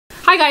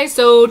Hi guys,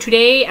 so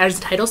today, as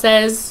the title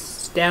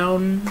says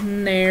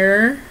down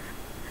there,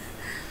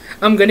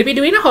 I'm going to be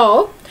doing a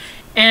haul,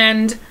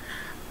 and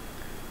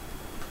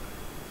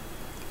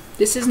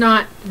this is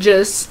not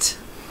just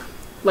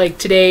like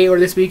today or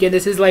this weekend,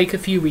 this is like a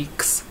few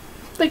weeks,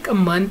 like a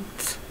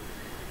month,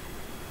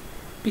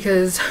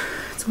 because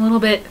it's a little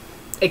bit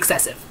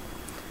excessive,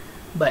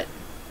 but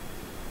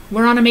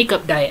we're on a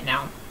makeup diet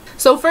now.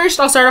 So first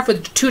I'll start off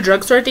with two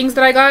drugstore things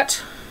that I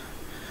got,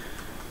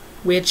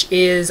 which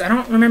is, I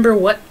don't remember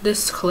what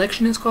this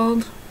collection is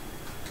called.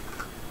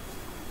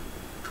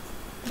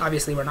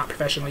 Obviously we're not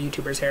professional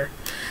YouTubers here.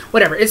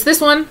 Whatever, it's this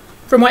one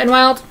from Wet n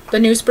Wild, the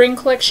new spring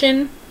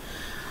collection.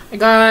 I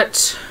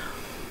got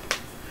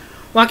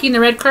Walking the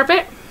Red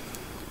Carpet,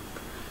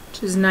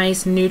 which is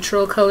nice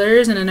neutral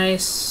colors and a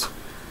nice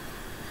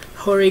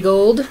hoary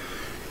gold.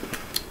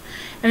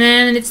 And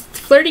then it's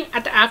Flirting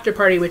at the After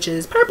Party, which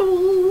is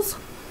purples.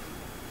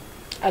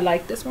 I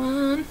like this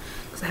one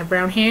because I have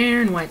brown hair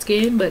and white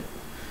skin, but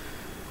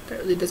that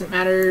really doesn't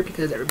matter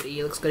because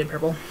everybody looks good in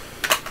purple.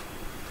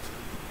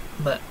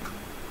 But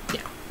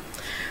yeah.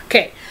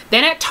 Okay,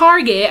 then at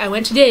Target, I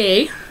went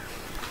today,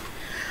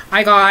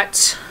 I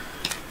got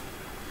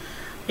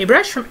a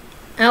brush from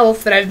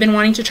e.l.f. that I've been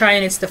wanting to try,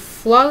 and it's the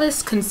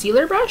Flawless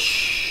Concealer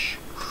Brush.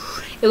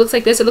 It looks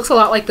like this. It looks a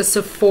lot like the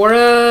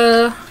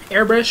Sephora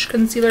airbrush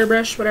concealer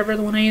brush, whatever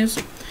the one I use,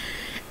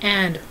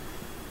 and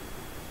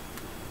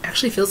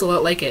actually feels a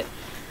lot like it.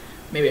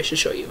 Maybe I should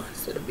show you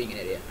instead of being an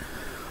idiot.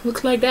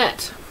 Looks like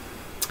that,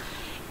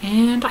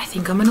 and I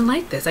think I'm gonna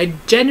like this. I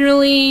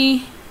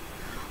generally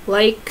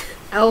like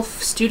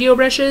e.l.f. studio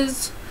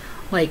brushes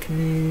like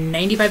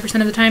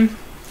 95% of the time,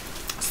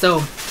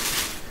 so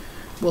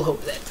we'll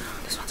hope that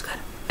this one's good.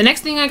 The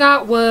next thing I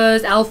got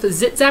was e.l.f.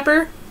 Zit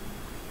Zapper.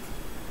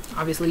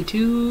 Obviously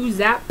two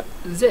zap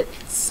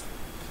zits.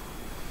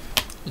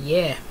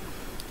 Yeah.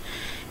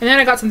 And then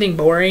I got something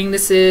boring.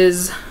 This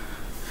is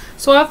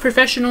Suave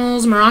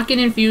Professionals Moroccan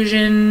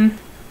Infusion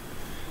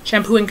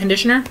Shampoo and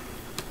Conditioner.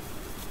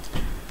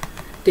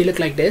 They look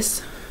like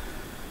this.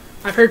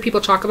 I've heard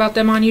people talk about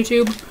them on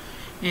YouTube,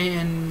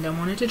 and I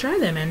wanted to try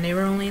them, and they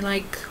were only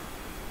like,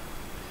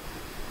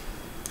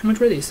 how much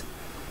were these?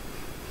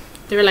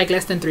 They were like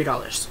less than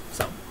 $3,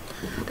 so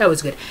that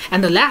was good.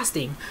 And the last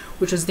thing,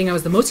 which was the thing I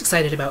was the most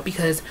excited about,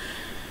 because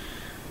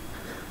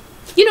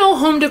you know,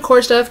 home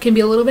decor stuff can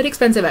be a little bit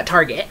expensive at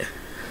Target.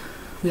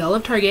 We all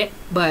love Target,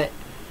 but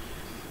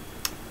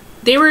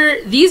they were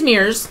these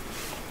mirrors.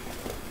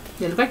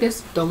 They look like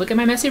this. Don't look at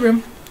my messy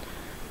room.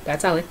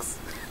 That's Alex.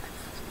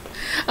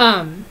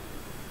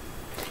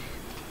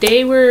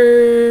 They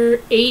were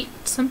 $8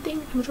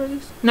 something. How much were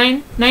these?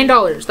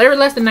 $9. They were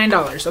less than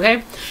 $9,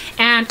 okay?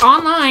 And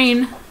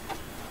online,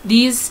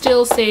 these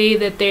still say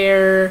that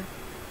they're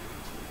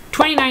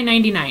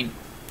 $29.99.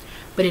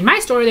 But in my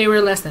store, they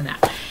were less than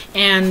that.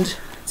 And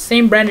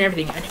same brand and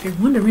everything. And if you're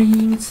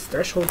wondering, it's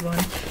Threshold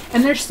one.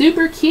 And they're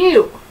super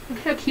cute. Look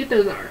how cute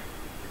those are.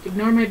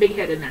 Ignore my big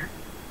head in there.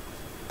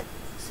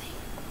 See?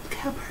 Look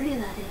how pretty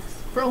that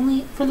is. For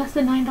less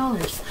than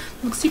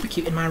 $9. Looks super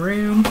cute in my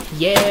room.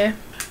 Yeah.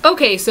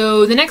 Okay,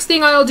 so the next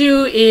thing I'll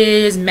do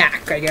is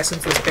MAC, I guess,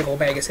 since this big old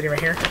bag is sitting right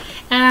here.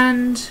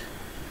 And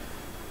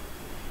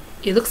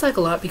it looks like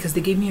a lot because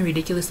they gave me a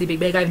ridiculously big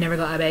bag. I've never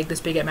got a bag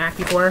this big at MAC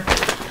before.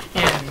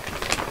 And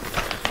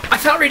I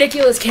felt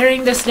ridiculous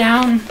carrying this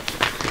down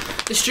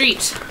the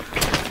street.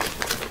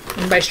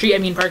 And by street, I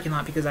mean parking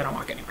lot, because I don't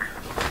walk anywhere.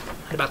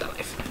 Not about that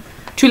life.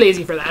 Too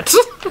lazy for that.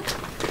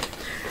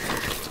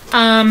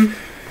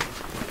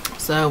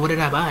 So what did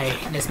I buy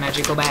in this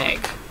magical bag?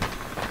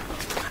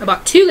 I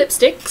bought two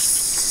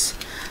lipsticks.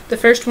 The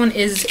first one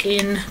is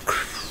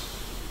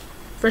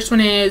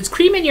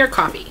Cream in Your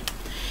Coffee.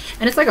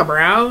 And it's like a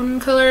brown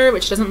color,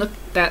 which doesn't look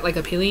that like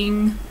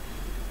appealing.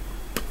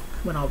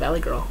 Went all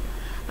Valley Girl.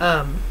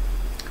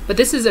 But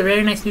this is a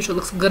very nice neutral. It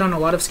looks good on a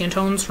lot of skin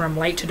tones from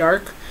light to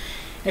dark.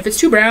 And if it's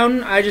too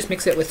brown, I just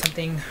mix it with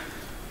something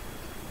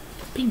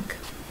pink.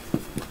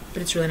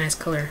 But it's a really nice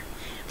color.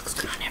 It looks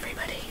good on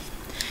everybody.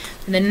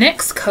 And the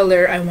next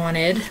color I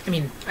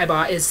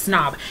bought is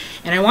Snob.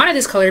 And I wanted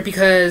this color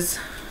because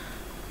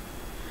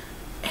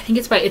I think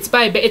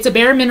it's a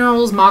Bare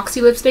Minerals Moxie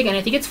lipstick, and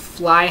I think it's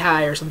Fly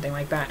High or something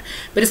like that.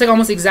 But it's like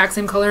almost the exact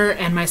same color,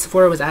 and my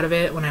Sephora was out of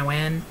it when I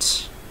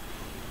went.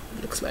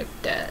 It looks like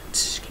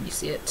that. Can you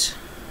see it?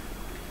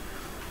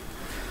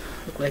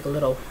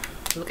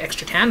 Look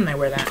extra tan when I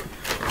wear that.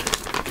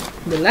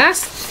 The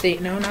last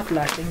thing, no, not the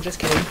last thing, just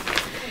kidding.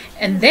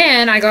 And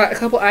then I got a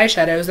couple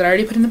eyeshadows that I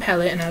already put in the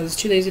palette, and I was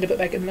too lazy to put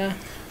back in the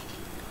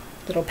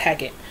little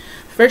packet.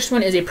 The first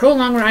one is a Pro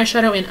Longwear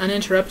eyeshadow in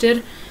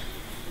Uninterrupted.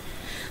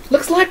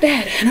 Looks like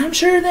that, and I'm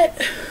sure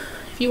that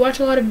if you watch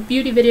a lot of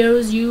beauty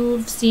videos,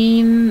 you've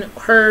seen,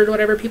 heard,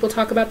 whatever people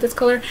talk about this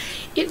color.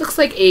 It looks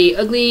like a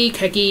ugly,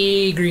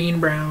 khaki,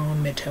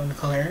 green-brown mid-tone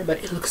color,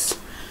 but it looks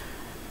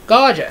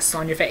gorgeous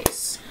on your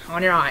face,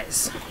 on your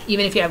eyes.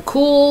 Even if you have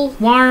cool,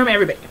 warm,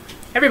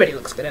 everybody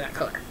looks good in that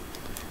color.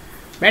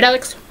 Right,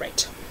 Alex?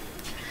 Right.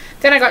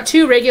 Then I got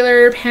two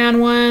regular pan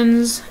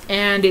ones,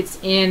 and it's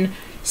in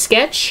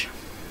Sketch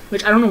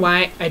which I don't know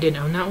why I didn't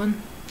own that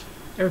one.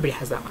 Everybody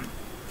has that one,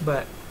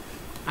 but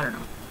I don't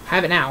know. I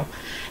have it now.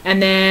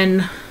 And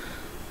then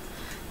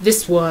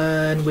this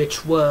one,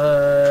 which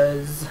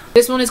was,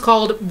 this one is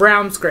called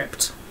Brown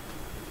Script.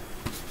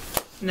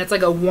 And it's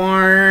like a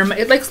warm,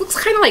 it like looks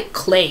kind of like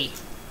clay.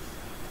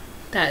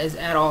 That is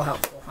at all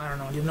helpful. I don't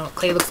know. Do you know what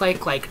clay looks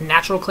like? Like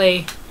natural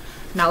clay.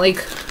 Not like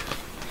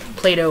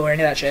Play-Doh or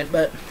any of that shit,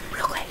 but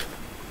real clay.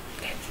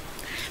 Okay.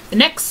 The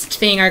next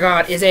thing I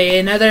got is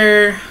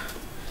another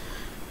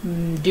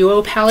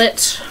duo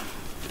palette.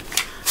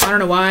 I don't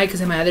know why,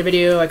 because in my other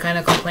video I kind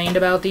of complained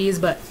about these,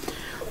 but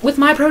with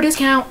my pro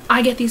discount,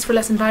 I get these for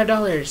less than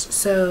 $5.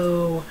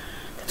 So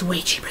that's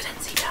way cheaper than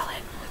C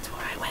palette. That's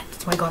where I went.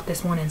 That's why I got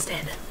this one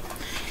instead.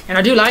 And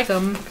I do like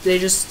them. They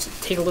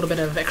just take a little bit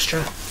of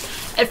extra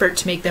effort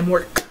to make them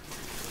work.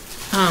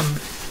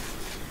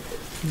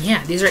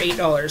 Yeah, these are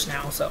 $8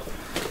 now, so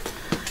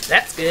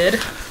that's good.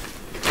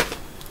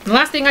 The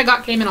last thing I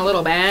got came in a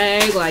little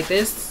bag like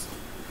this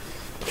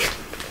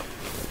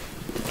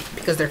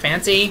because they're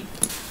fancy.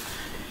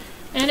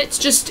 And it's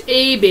just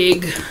a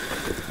big,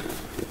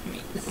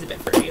 this is a bit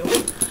for you,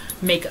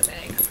 makeup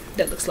bag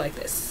that looks like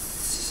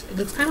this. It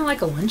looks kind of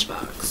like a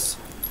lunchbox.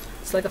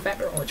 It's like a fat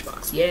girl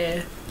lunchbox,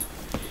 yeah.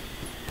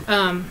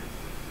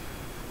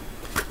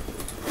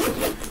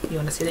 You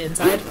want to see the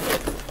inside?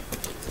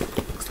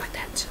 Looks like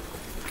that.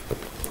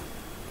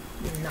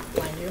 Not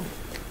blind you.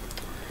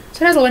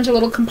 So it has a bunch of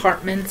little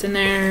compartments in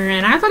there,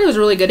 and I thought it was a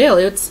really good deal.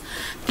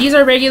 These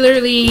are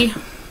regularly,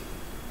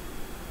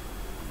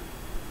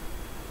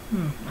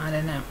 I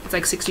don't know. It's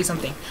like 60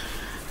 something.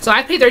 So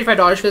I paid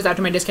 $35 for this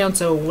after my discount,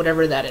 so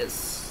whatever that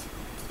is,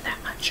 that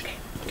much. Okay.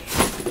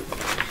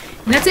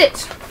 And that's it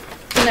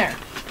from there.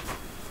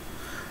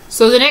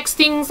 So the next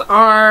things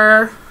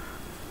are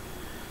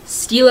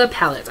Stila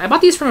palettes. I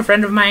bought these from a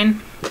friend of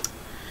mine.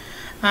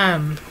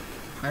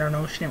 I don't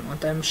know, she didn't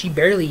want them. She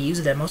barely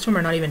used them. Most of them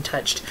are not even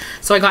touched.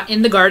 So I got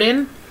In the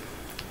Garden,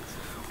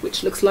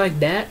 which looks like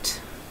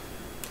that.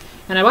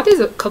 And I bought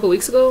these a couple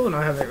weeks ago, and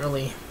I haven't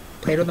really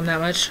played with them that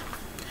much.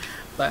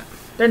 But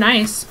they're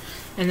nice.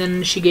 And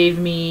then she gave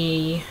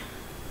me,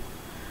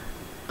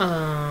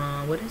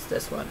 what is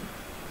this one?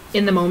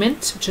 In the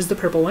Moment, which is the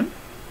purple one.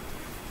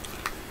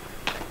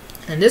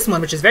 And this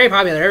one, which is very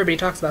popular. Everybody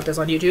talks about this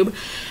on YouTube.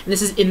 And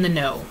this is In the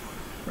Know,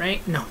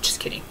 right? No, just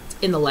kidding. It's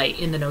In the Light.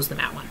 In the Know's the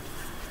matte one.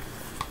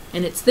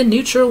 And it's the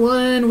neutral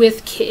one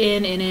with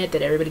kitten in it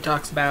that everybody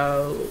talks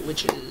about,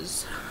 which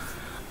is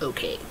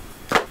okay.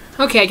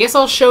 Okay, I guess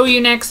I'll show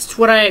you next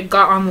what I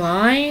got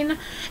online.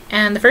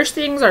 And the first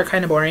things are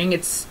kind of boring.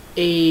 It's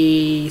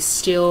a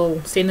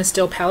stainless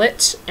steel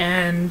palette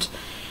and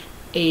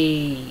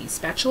a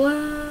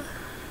spatula.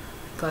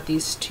 Got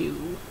these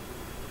to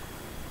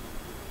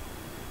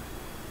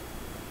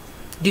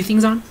do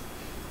things on.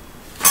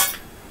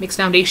 Mix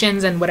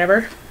foundations and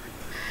whatever.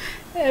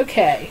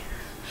 Okay.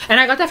 And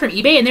I got that from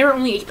eBay, and they were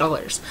only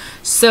 $8.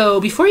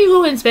 So before you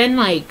go and spend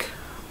like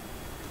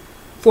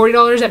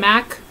 $40 at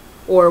MAC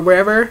or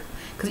wherever,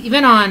 because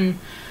even on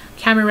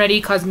Camera Ready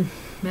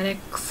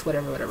Cosmetics,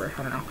 whatever,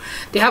 I don't know,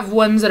 they have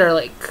ones that are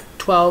like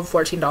 $12,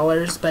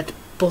 $14, but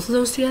both of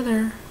those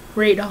together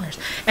were $8.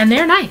 And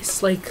they're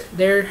nice. Like,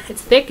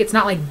 it's thick, it's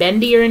not like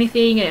bendy or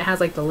anything, and it has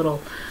like the little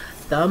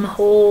thumb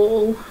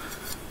hole.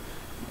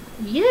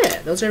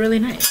 Yeah, those are really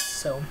nice.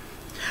 So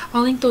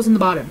I'll link those in the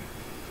bottom.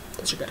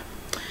 Those are good.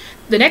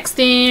 The next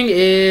thing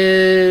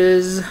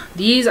is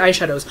these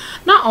eyeshadows.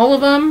 Not all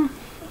of them.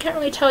 I can't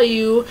really tell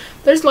you.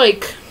 There's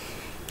like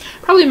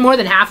probably more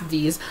than half of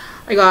these.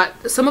 I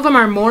got, some of them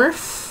are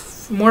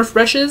Morph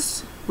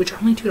brushes, which are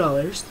only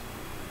 $2.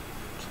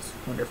 Which is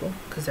wonderful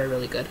because they're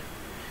really good.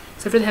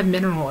 Except for they have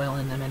mineral oil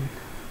in them, and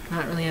I'm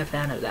not really a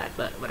fan of that,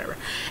 but whatever.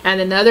 And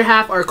then the other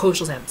half are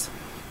Coastal Scents.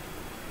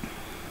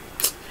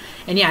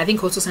 And yeah, I think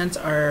Coastal Scents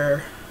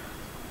are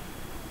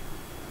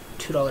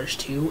 $2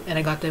 too, and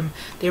I got them,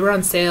 they were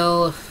on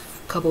sale a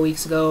couple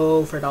weeks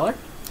ago for $1.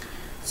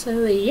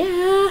 So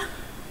yeah,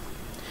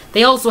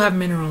 they also have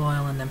mineral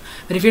oil in them,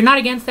 but if you're not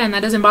against that and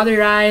that doesn't bother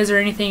your eyes or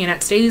anything and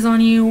that stays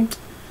on you,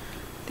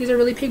 these are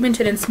really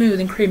pigmented and smooth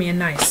and creamy and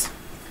nice.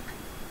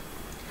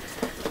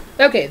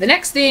 Okay, the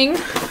next thing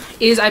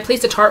is I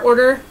placed a Tarte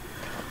order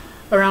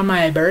around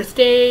my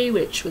birthday,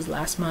 which was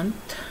last month,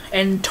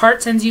 and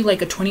Tarte sends you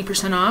like a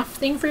 20% off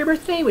thing for your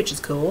birthday, which is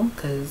cool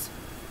because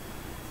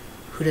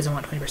who doesn't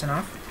want 20%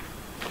 off?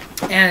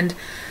 And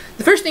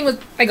the first thing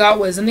I got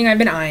was something I've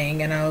been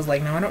eyeing, and I was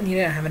like, no, I don't need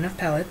it. I have enough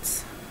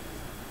palettes,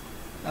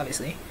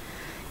 obviously.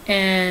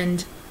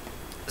 And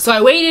so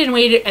I waited and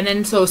waited, and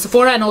then so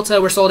Sephora and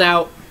Ulta were sold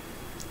out,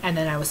 and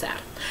then I was sad.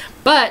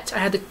 But I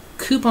had the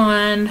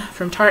coupon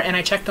from Tarte, and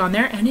I checked on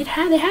there, and they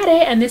had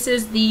it. And this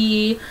is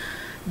the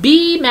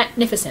Be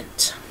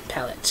Magnificent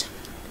palette.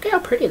 Look at how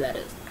pretty that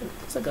is.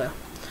 It's like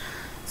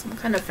some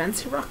kind of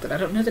fancy rock that I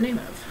don't know the name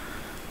of.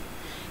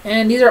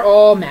 And these are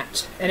all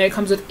matte. And it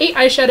comes with 8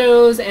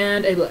 eyeshadows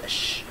and a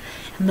blush.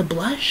 And the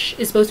blush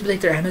is supposed to be like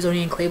their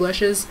Amazonian clay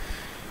blushes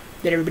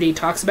that everybody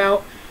talks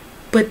about.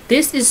 But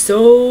this is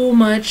so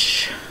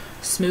much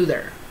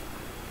smoother.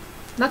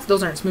 not that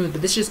those aren't smooth,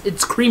 but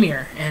it's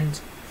creamier, and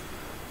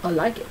I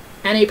like it.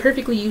 And a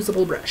perfectly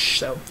usable brush.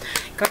 So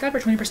got that for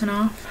 20%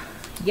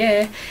 off.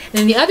 Yeah. And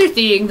then the other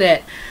thing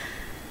that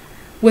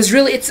was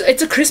really, it's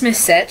a Christmas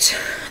set.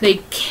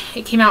 It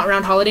came out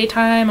around holiday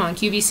time on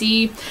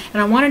QVC,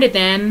 and I wanted it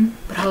then,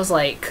 but I was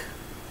like,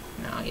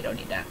 no, you don't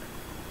need that.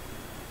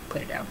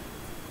 Put it down.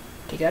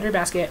 Take it out of your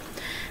basket.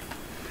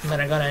 And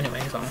then I got it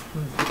anyway, so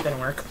it didn't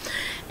work.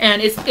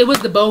 And it was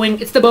the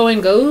It's the Bow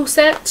and Go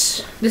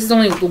set. This is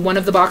only one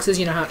of the boxes.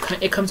 You know how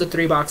it comes with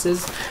 3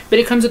 boxes, but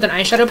it comes with an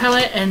eyeshadow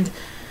palette, and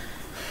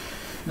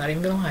not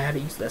even gonna lie, I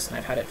haven't used this, and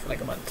I've had it for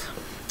like a month,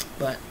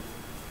 but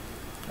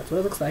that's what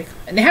it looks like.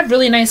 And they have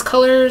really nice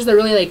colors. They're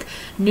really like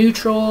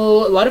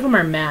neutral. A lot of them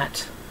are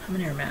matte. How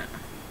many are matte?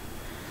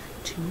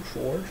 2,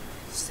 4,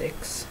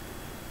 6,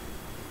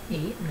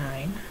 8,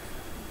 9.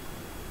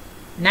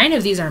 9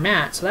 of these are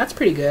matte, so that's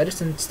pretty good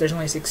since there's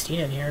only 16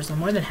 in here, so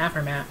more than half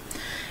are matte.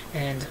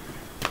 And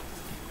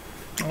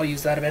I'll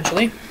use that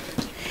eventually.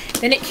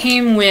 Then it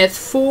came with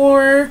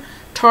 4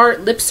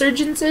 Tarte lip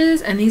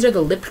surgences, and these are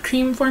the lip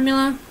cream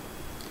formula.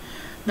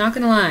 Not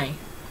gonna lie,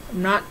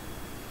 I'm not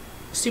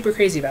super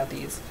crazy about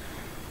these.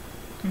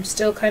 I'm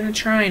still kind of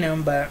trying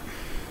them, but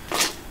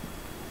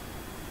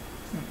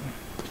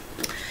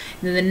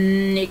and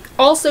then it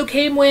also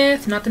came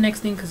with, not the next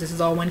thing because this is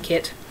all one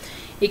kit,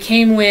 it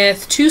came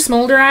with 2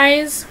 smolder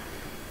eyes,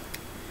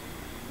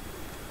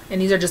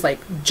 and these are just like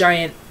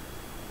giant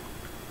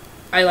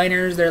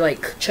eyeliners. They're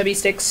like chubby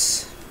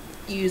sticks.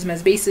 You use them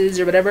as bases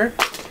or whatever.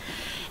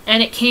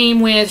 And it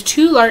came with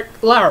 2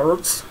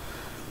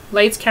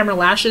 Lights Camera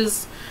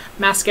Lashes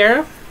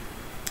mascaras.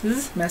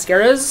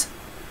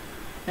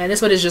 And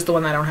this one is just the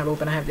one that I don't have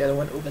open. I have the other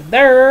one open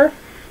there.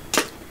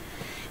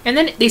 And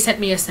then they sent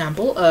me a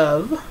sample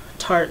of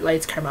Tarte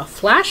Lights Camera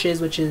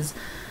Flashes, which is,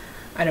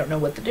 I don't know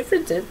what the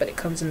difference is, but it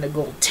comes in the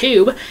gold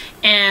tube.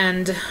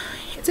 And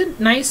it's a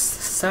nice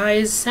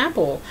size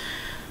sample,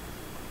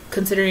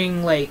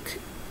 considering, like,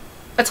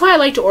 that's why I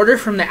like to order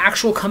from the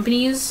actual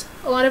companies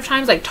a lot of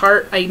times, like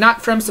Tarte, like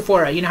not from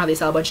Sephora. You know how they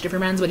sell a bunch of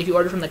different brands, but if you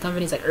order from the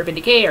companies like Urban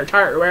Decay or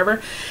Tarte or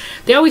wherever,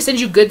 they always send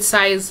you good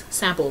size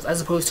samples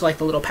as opposed to like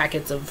the little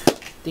packets of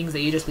things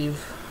that you just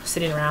leave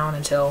sitting around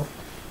until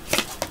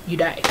you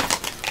die.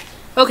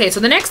 Okay, so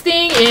the next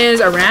thing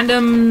is a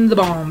random the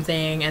balm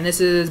thing, and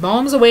this is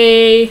Balms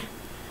Away.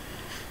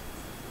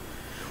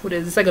 What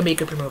is this? It's like a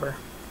makeup remover,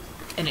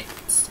 and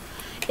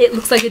it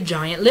looks like a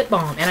giant lip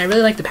balm, and I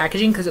really like the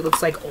packaging because it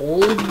looks like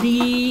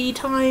oldie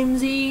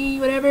timesy,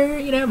 whatever,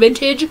 you know,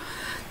 vintage. And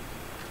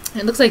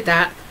it looks like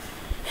that,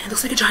 and it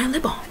looks like a giant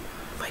lip balm.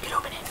 If I could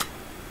open it,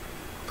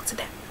 looks at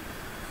that.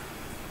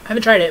 I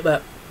haven't tried it,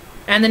 but.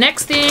 And the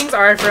next things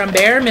are from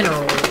Bare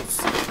Minerals,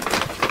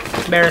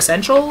 Bare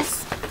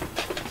Essentials,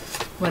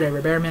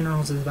 whatever. Bare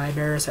Minerals is by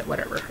Bare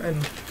whatever,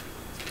 and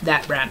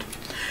that brand.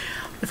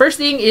 The first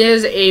thing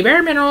is a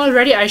Bare Minerals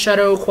Ready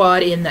Eyeshadow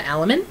Quad in the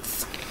Elements.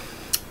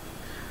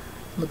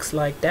 Looks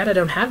like that. I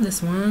don't have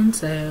this one,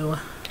 so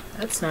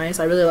that's nice.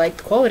 I really like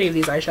the quality of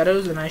these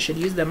eyeshadows, and I should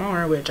use them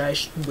more, which I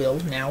will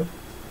now.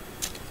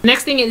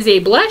 Next thing is a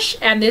blush,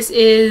 and this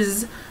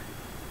is,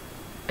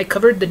 I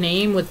covered the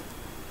name with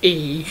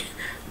a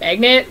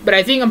magnet, but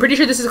I'm pretty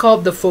sure this is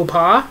called the Faux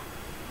Pas.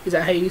 Is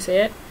that how you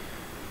say it?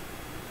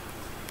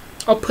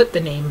 I'll put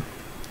the name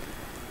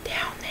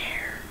down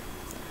there.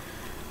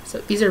 So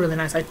these are really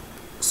nice. I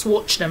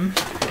swatched them.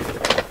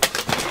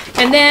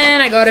 And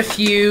then I got a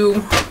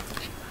few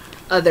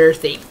other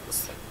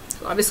things.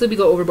 So obviously we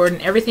go overboard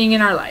in everything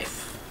in our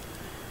life,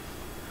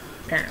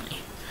 apparently.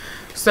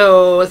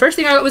 So the first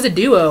thing I got was a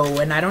duo,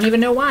 and I don't even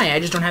know why. I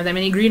just don't have that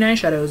many green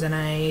eyeshadows, and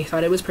I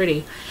thought it was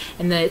pretty.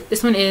 And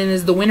this one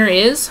is The Winner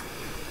Is.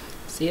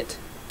 See it?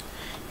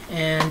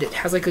 And it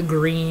has like a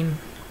green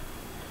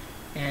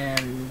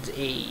and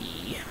a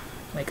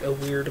like a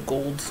weird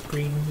gold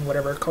green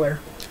whatever color.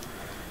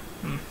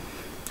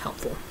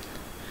 Helpful.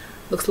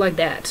 Looks like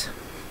that.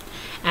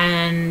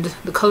 And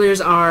the colors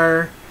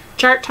are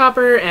Chart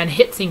Topper and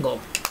Hit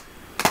Single.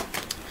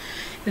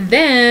 And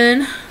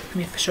then let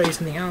me show you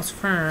something else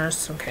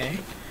first. Okay.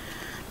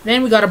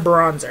 Then we got a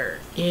bronzer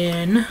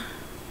in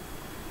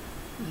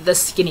the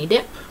Skinny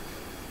Dip.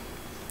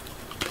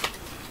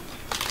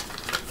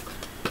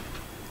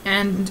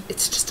 And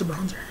it's just a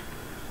bronzer.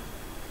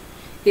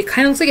 It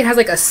kind of looks like it has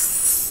like a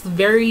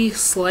very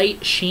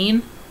slight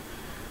sheen.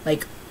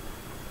 Like,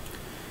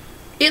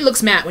 it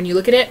looks matte when you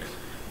look at it,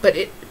 but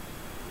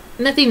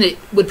nothing that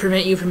would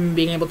prevent you from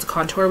being able to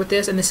contour with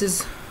this. And this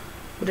is,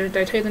 what did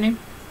I tell you the name?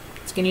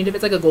 Skinny Dip.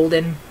 It's like a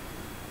golden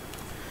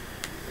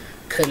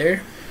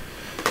color.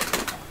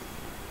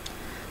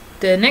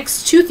 The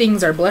next two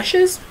things are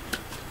blushes,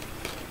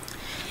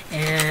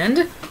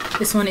 and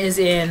this one is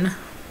in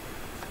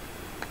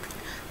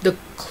the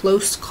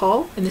Close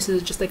Call, and this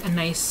is just like a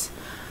nice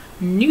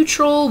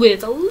neutral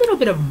with a little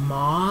bit of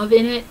mauve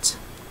in it.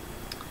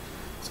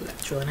 So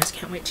that's really nice.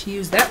 Can't wait to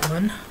use that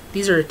one.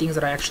 These are things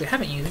that I actually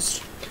haven't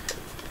used,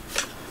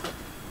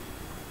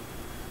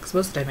 because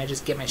most of the time I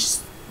just get my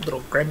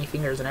little grimy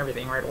fingers and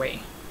everything right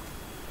away.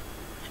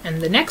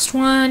 And the next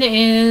one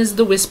is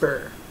the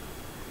Whisper.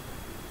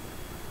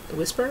 The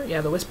Whisper? Yeah,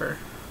 the Whisper.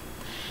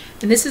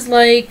 And this is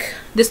like,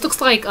 this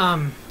looks like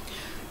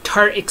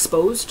Tarte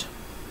Exposed.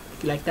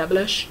 If you like that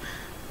blush.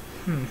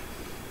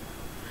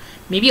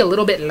 Maybe a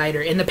little bit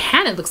lighter. In the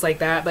pan it looks like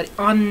that, but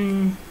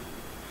on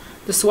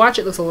the swatch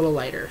it looks a little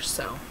lighter,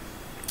 so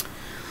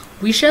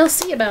we shall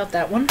see about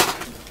that one.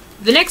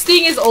 The next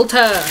thing is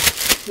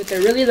Ulta with their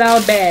really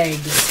loud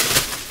bags.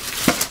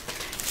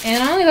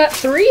 And I only got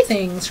 3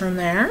 things from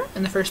there.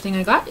 And the first thing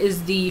I got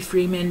is the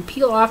Freeman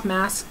Peel Off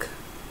Mask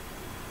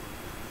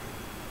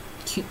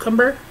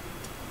Cucumber.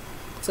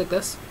 Looks like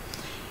this.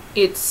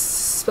 It's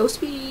supposed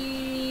to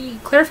be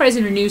clarifies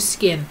and renews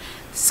skin.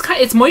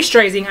 It's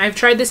moisturizing. I've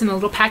tried this in a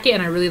little packet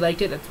and I really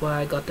liked it. That's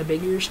why I got the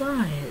bigger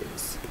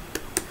size.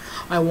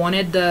 I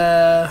wanted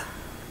the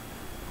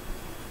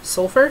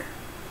sulfur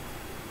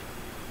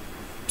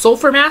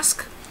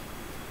mask.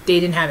 They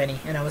didn't have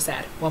any and I was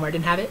sad. Walmart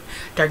didn't have it.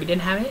 Target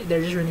didn't have it.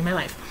 They're just ruining my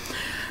life.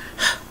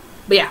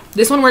 But yeah,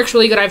 this one works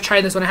really good. I've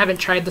tried this one. I haven't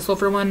tried the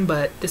sulfur one,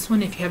 but this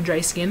one, if you have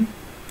dry skin,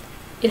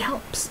 it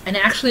helps. And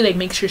it actually like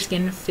makes your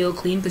skin feel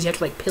clean because you have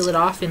to like peel it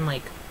off in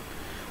like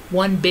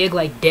one big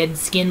like dead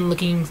skin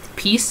looking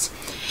piece,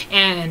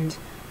 and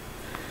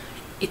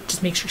it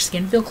just makes your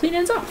skin feel clean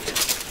and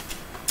soft.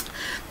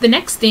 The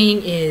next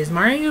thing is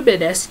Mario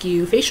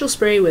Badescu facial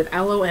spray with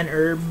aloe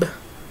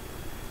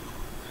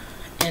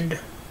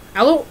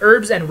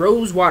herbs and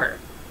rose water,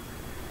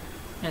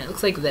 and it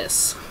looks like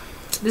this.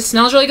 This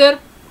smells really good.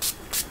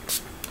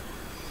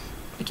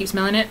 I keep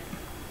smelling it,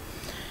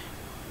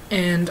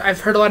 and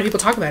I've heard a lot of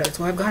people talk about it,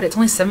 so I've got it. It's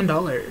only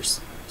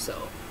 $7,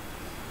 so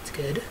it's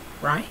good,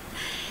 right?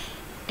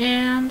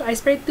 And I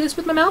sprayed this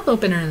with my mouth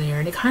open earlier,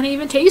 and it kind of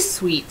even tastes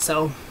sweet,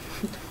 so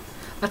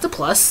that's a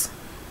plus.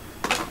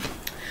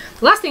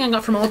 The last thing I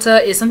got from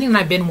Ulta is something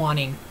that I've been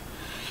wanting.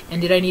 And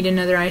did I need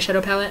another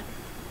eyeshadow palette?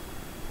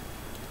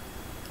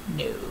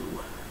 No,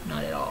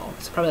 not at all.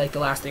 It's probably like the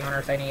last thing on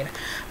earth I need.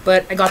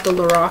 But I got the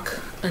Lorac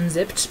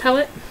Unzipped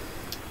palette.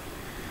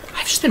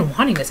 I've just been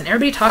wanting this, and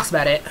everybody talks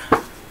about it.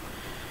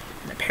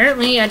 And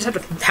apparently, I just have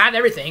to have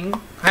everything.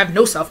 I have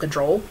no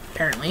self-control,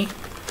 apparently.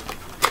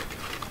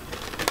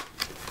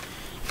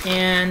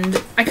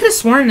 And I could have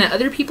sworn that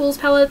other people's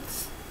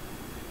palettes,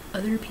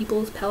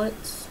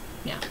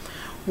 yeah,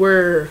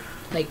 were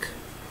like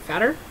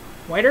fatter,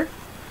 whiter,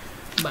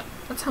 but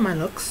that's how mine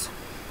looks.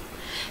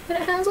 And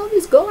it has all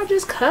these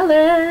gorgeous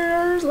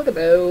colors. Look at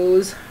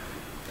those.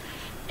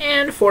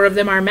 And 4 of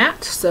them are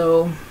matte,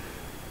 so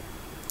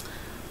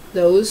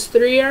those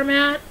 3 are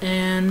matte,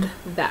 and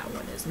that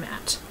one is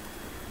matte.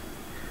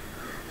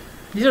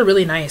 These are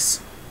really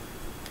nice.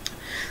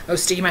 I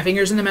was sticking my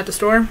fingers in them at the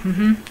store.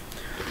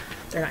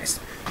 They're nice.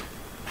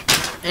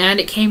 And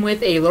it came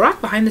with a Lorac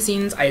Behind the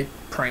Scenes Eye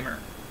Primer,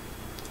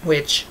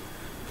 which,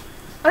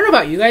 I don't know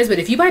about you guys, but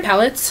if you buy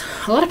palettes,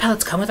 a lot of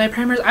palettes come with eye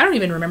primers. I don't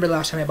even remember the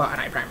last time I bought an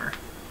eye primer.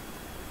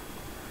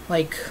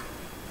 Like,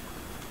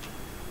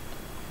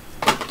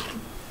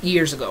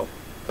 years ago.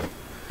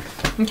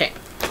 Okay,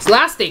 so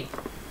last thing.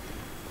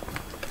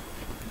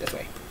 This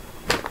way.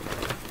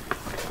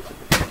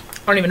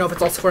 I don't even know if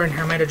it's all Sephora in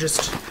here. I might have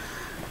just...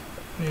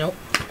 Nope.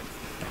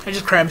 I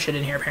just crammed shit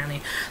in here,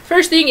 apparently.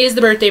 First thing is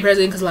the birthday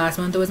present, because last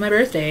month it was my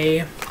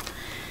birthday.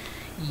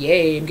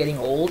 Yay, I'm getting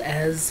old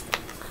as...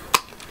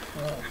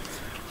 Oh.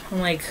 I'm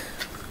like...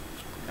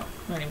 No,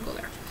 I don't even go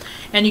there.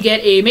 And you get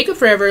a Makeup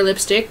Forever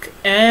lipstick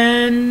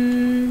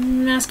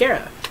and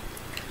mascara.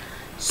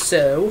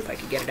 So, if I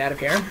could get it out of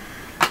here.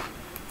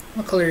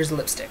 What color is the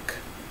lipstick?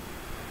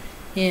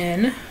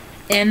 In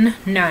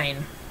N9.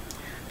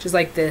 Which is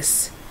like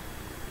this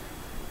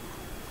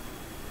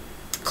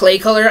clay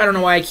color. I don't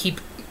know why I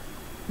keep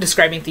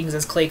describing things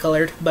as clay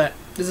colored, but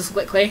does this look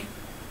like clay?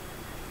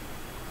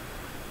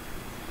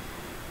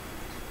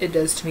 It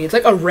does to me. It's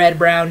like a red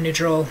brown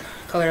neutral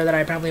color that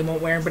I probably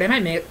won't wear, but I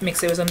might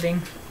mix it with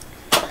something.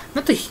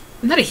 I'm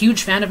not a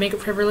huge fan of Makeup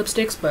Forever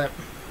lipsticks, but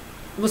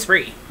it was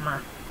free.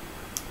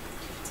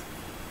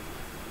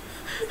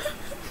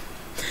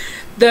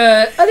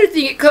 The other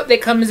thing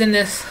that comes in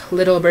this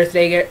little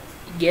birthday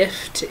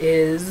gift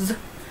is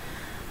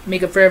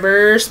Makeup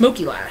Forever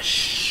Smoky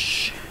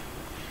Lash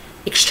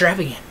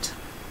Extravagant.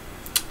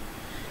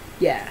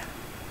 Yeah.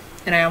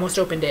 And I almost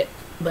opened it,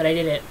 but I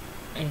didn't.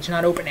 I need to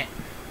not open it,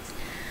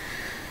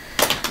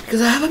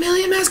 because I have a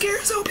million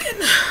mascaras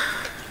open.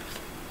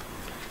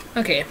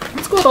 Okay,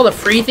 let's go with all the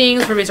free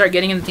things before we start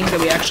getting into things that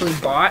we actually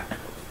bought.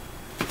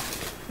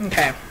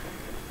 Okay.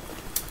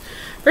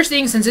 First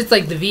thing, since it's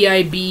like the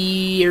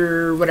VIB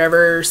or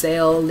whatever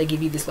sale, they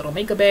give you this little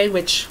makeup bag,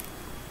 which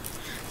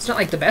it's not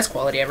like the best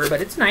quality ever, but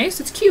it's nice.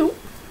 It's cute.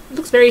 It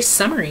looks very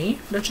summery,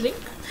 don't you think?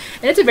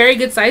 And it's a very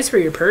good size for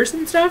your purse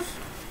and stuff.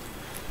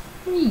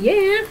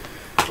 Yeah.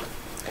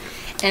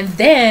 And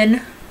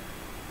then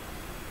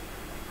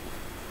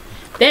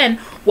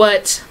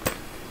what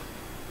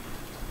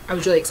I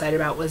was really excited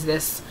about was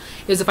this.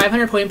 It was a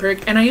 500 point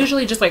perk, and I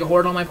usually just like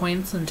hoard all my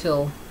points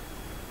until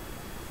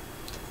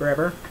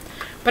forever.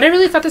 But I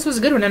really thought this was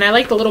a good one, and I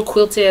like the little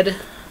quilted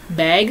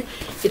bag.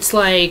 It's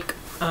like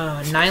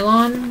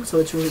nylon, so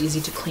it's really easy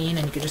to clean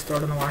and you can just throw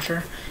it in the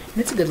washer. And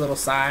it's a good little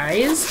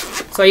size.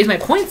 So I used my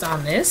points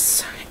on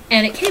this,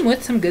 and it came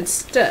with some good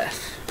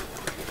stuff.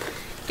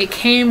 It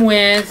came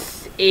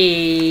with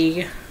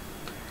a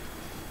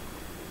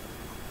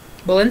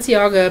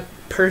Balenciaga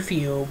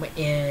perfume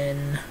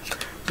in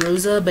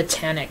Rosa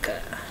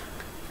Botanica.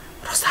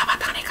 Rosa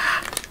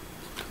Botanica.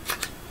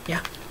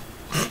 Yeah.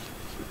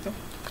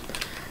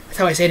 That's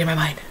how I say it in my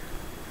mind.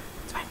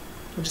 It's fine.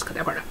 We'll just cut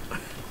that part out.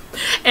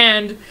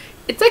 And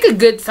it's like a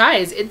good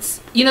size.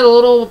 It's, you know, the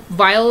little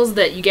vials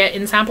that you get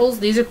in samples.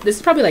 This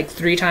is probably like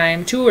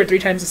 2 or 3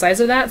 times the size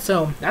of that.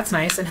 So that's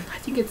nice. And I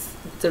think it's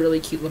a really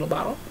cute little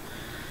bottle.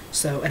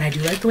 So, and I do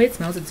like the way it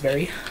smells. It's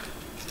very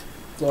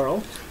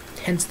floral.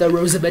 Hence the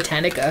Rosa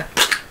Botanica.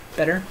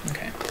 Better?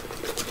 Okay.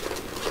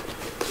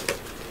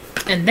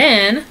 And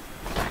then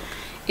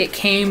it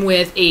came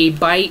with a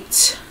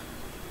Bite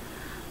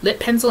lip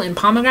pencil in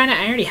pomegranate.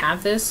 I already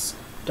have this,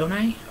 don't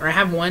I? Or I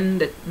have one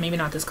that maybe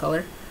not this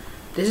color.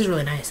 This is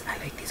really nice. I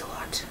like these a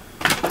lot.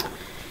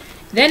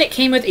 Then it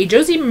came with a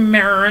Josie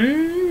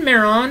Maran,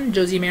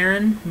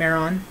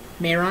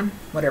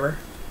 whatever.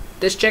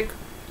 This chick,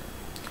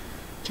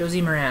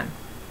 Josie Maran,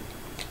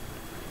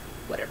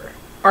 whatever.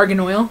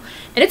 Argan oil,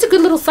 and it's a good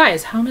little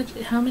size. How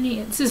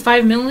many? This is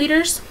 5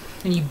 milliliters,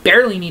 and you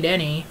barely need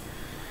any.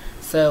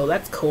 So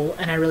that's cool,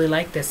 and I really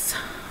like this.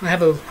 I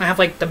have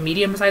like the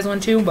medium size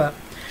one too, but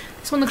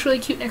this one looks really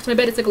cute next to my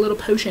bed. It's like a little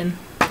potion.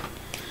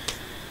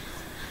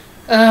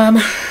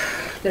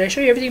 Did I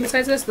show you everything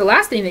besides this? The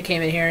last thing that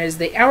came in here is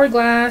the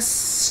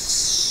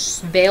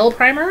Hourglass Veil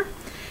Primer,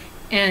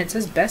 and it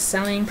says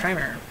best-selling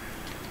primer.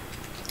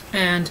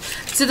 And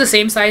this is the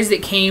same size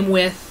that came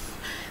with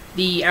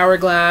the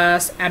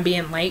Hourglass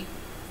Ambient Light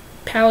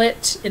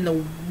palette in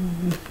the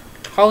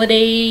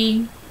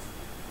holiday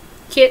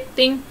kit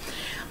thing.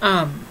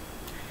 And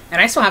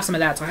I still have some of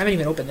that, so I haven't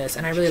even opened this,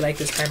 and I really like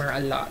this primer a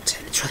lot.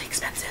 It's really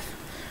expensive,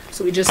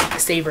 so we just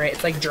savor it.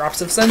 It's like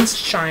drops of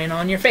sunshine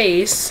on your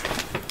face.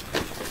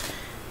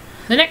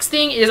 The next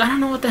thing is, I don't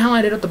know what the hell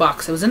I did with the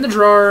box. It was in the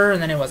drawer,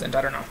 and then it wasn't.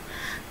 I don't know.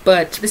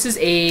 But this is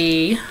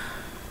a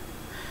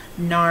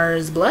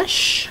NARS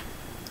blush.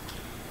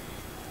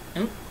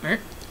 Oh,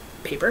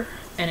 paper.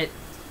 And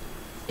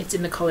it's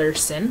in the color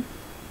Sin.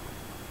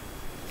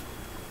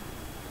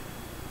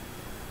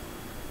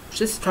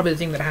 This is probably the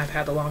thing that I have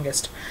had the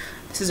longest.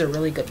 This is a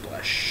really good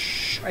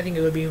blush. I think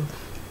it would be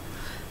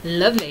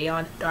lovely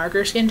on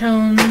darker skin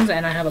tones,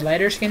 and I have a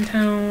lighter skin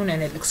tone,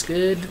 and it looks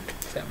good.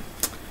 So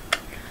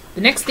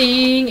the next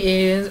thing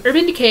is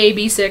Urban Decay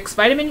B6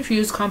 Vitamin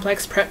Infused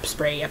Complex Prep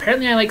Spray.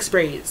 Apparently I like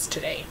sprays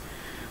today,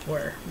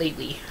 or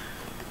lately.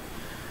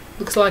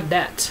 Looks like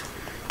that.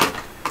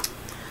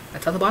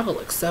 That's how the bottle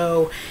looks.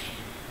 So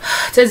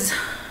it says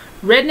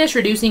redness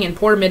reducing and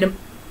pore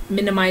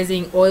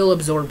minimizing, oil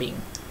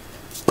absorbing.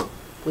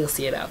 We'll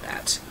see about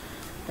that.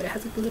 But it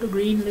has like a little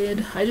green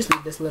lid. I just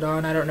leave this lid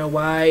on. I don't know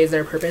why. Is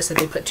there a purpose that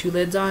they put 2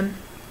 lids on?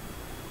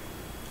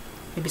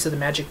 Maybe so the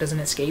magic doesn't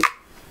escape.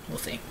 We'll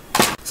see.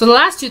 So the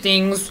last 2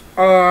 things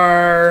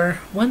are,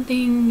 one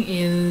thing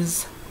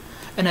is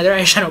another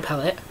eyeshadow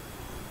palette.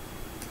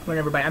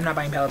 I'm not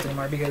buying palettes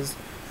anymore because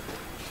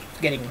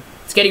it's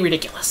getting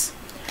ridiculous.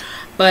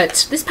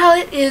 But this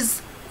palette is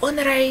one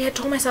that I had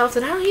told myself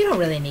that, oh, you don't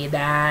really need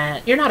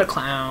that. You're not a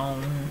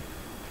clown.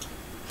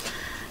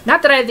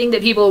 Not that I think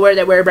that people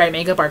that wear bright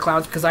makeup are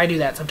clowns, because I do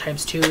that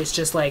sometimes too. It's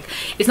just like,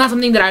 it's not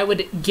something that I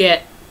would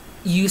get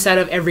use out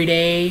of every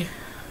day.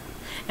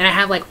 And I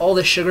have like all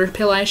the sugar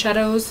pill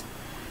eyeshadows,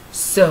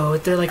 so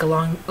they're like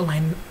along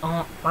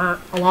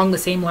the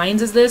same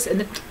lines as this. And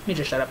then, let me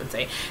just shut up and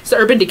say, it's the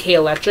Urban Decay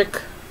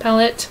Electric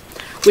palette,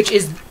 which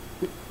is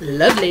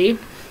lovely.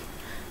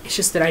 It's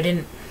just that I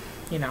didn't,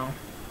 you know,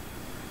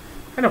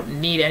 I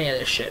don't need any of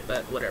this shit,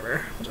 but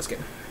whatever. I'm just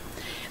kidding.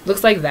 It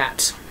looks like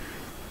that.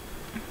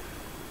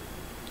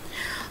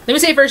 Let me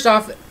say first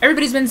off,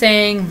 everybody's been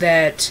saying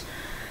that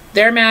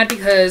they're mad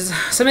because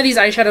some of these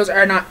eyeshadows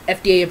are not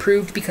FDA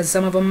approved, because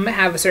some of them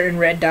have a certain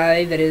red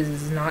dye that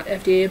is not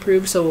FDA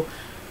approved. So,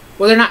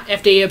 well, they're not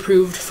FDA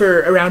approved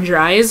for around your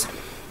eyes.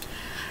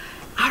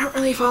 I don't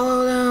really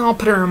follow them. I'll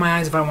put it around my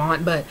eyes if I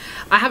want, but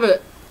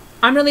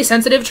I'm really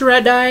sensitive to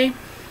red dye.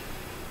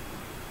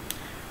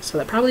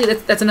 So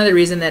that's another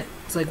reason that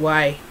it's like,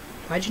 why'd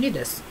you need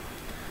this?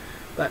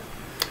 But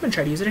I'm gonna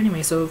try to use it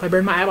anyway, so if I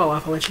burn my eyeball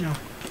off, I'll let you know.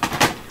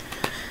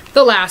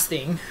 The last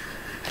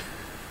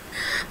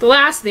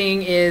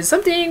thing is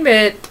something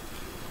that,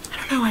 I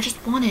don't know, I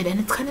just wanted, and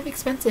it's kind of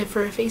expensive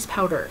for a face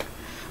powder,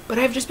 but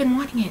I've just been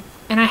wanting it.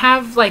 And I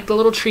have like the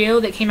little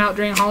trio that came out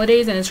during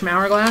holidays, and it's from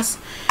Hourglass.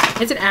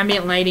 It's an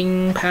ambient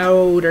lighting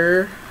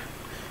powder.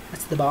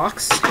 That's the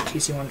box, in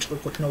case you want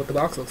to know what the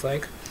box looks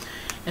like.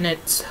 And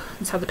it's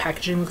how the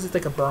packaging looks. It's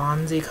like a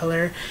bronzy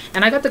color.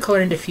 And I got the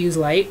color in Diffuse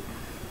Light.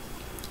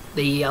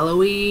 The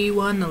yellowy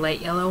one, the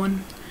light yellow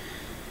one.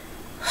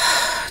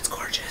 It's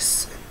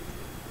gorgeous.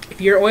 If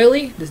you're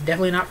oily, this is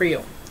definitely not for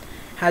you.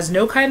 Has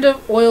no kind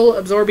of oil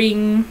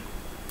absorbing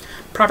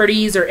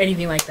properties or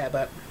anything like that,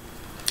 but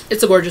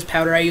it's a gorgeous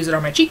powder. I use it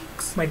on my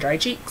cheeks, my dry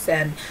cheeks,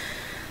 and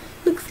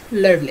looks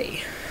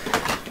Lovely.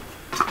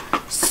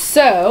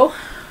 So,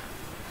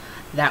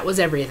 that was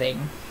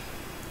everything.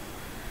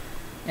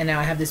 And now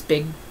I have this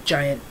big,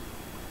 giant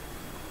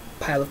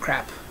pile of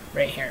crap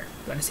right here.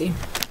 You want to see?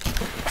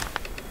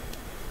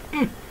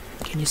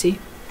 Can you see?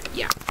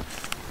 Yeah.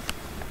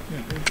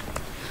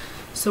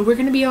 So we're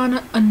going to be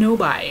on a no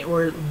buy,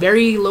 or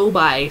very low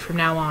buy from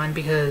now on,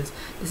 because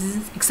this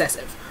is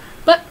excessive.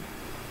 But,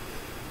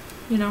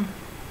 you know,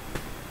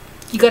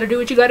 you gotta do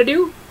what you gotta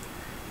do.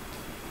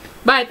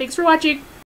 Bye. Thanks for watching.